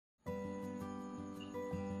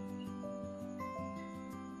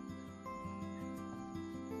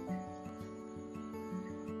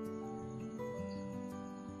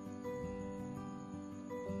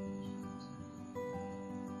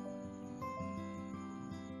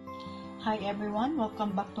Hi everyone,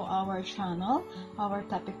 welcome back to our channel. Our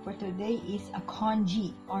topic for today is a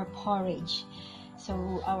congee or porridge.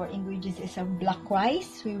 So our ingredients is a black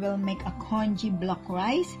rice. We will make a congee black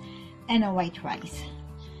rice and a white rice.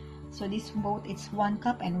 So this both it's 1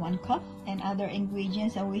 cup and 1 cup. And other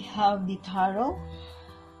ingredients we have the taro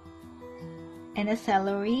and a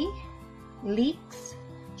celery, leeks,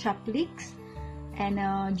 chopped leeks, and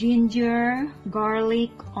ginger,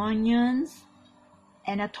 garlic, onions,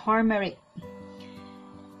 and a turmeric.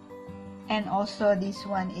 And also this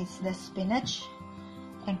one is the spinach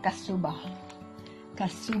and kasuba.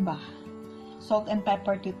 Salt and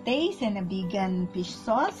pepper to taste, and a vegan fish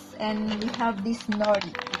sauce. And we have this nori.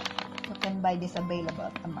 You can buy this available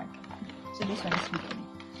at the market. So this one is vegan.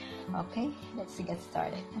 Okay, let's get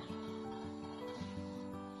started.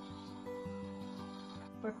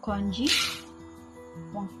 For congee,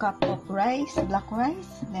 1 cup of rice, black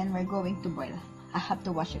rice. Then we're going to boil. I have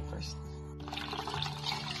to wash it first.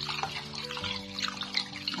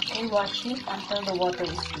 Okay, wash it until the water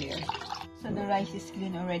is clear. So the rice is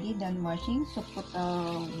clean already, done washing. So put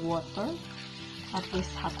water, at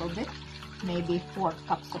least half of it, maybe 4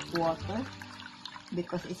 cups of water,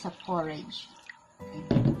 because it's a porridge.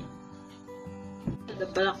 Okay. So the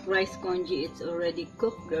black rice congee, it's already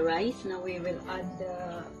cooked, the rice. Now we will add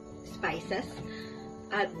the spices.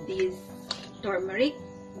 Add this turmeric,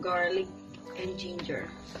 garlic, and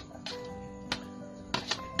ginger.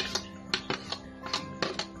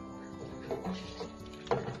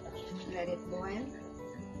 Let it boil.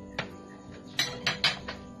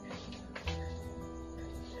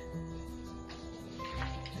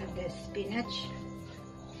 Add the spinach.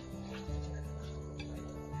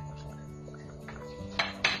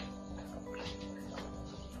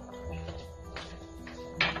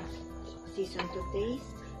 Season to taste.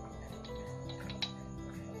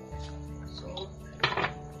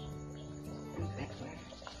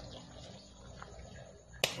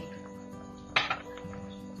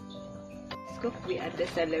 Cook, we add the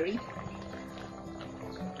celery.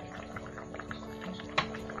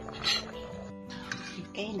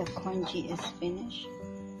 Okay, the congee is finished.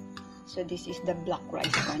 So this is the black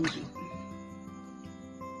rice congee.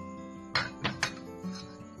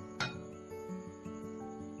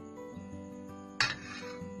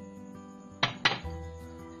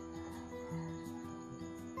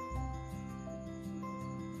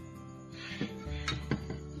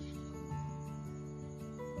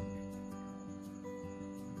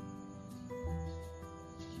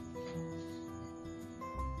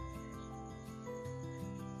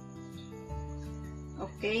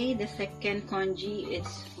 Okay, the second congee is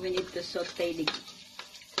we need to saute the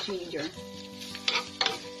ginger.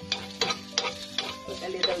 Put a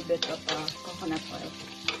little bit of coconut oil.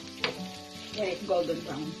 Let it golden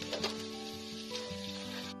brown.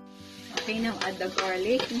 Okay, now add the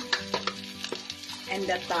garlic and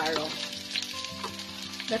the taro.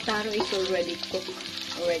 The taro is already cooked,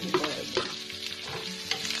 already boiled.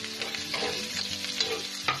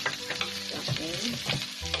 Okay,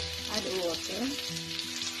 add water.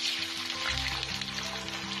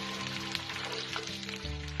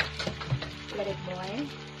 Let it boil.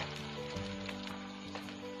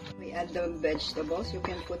 We add the vegetables. You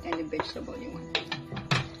can put any vegetable you want.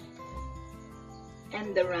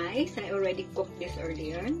 And the rice, I already cooked this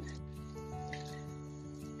earlier.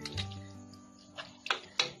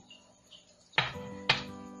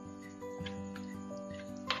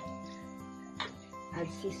 Add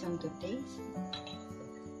season to taste.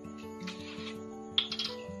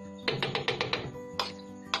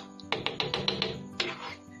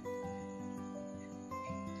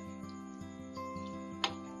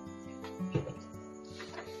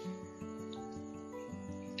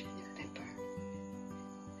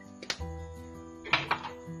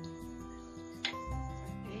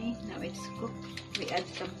 Now it's cooked. We add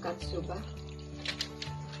some kasuba.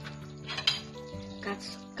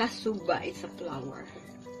 Kasuba is a flour.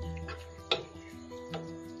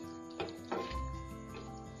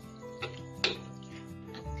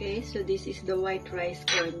 Okay, so this is the white rice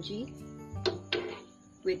congee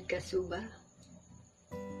with kasuba.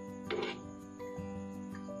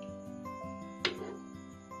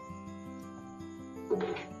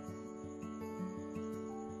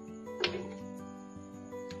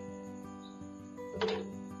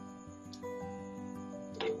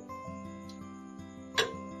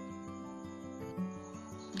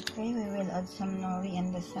 Okay, we will add some nori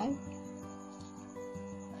on the side.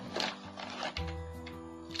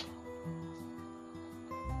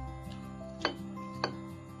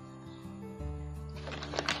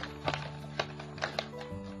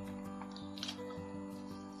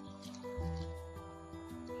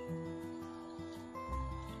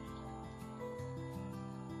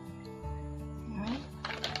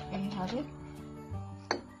 it.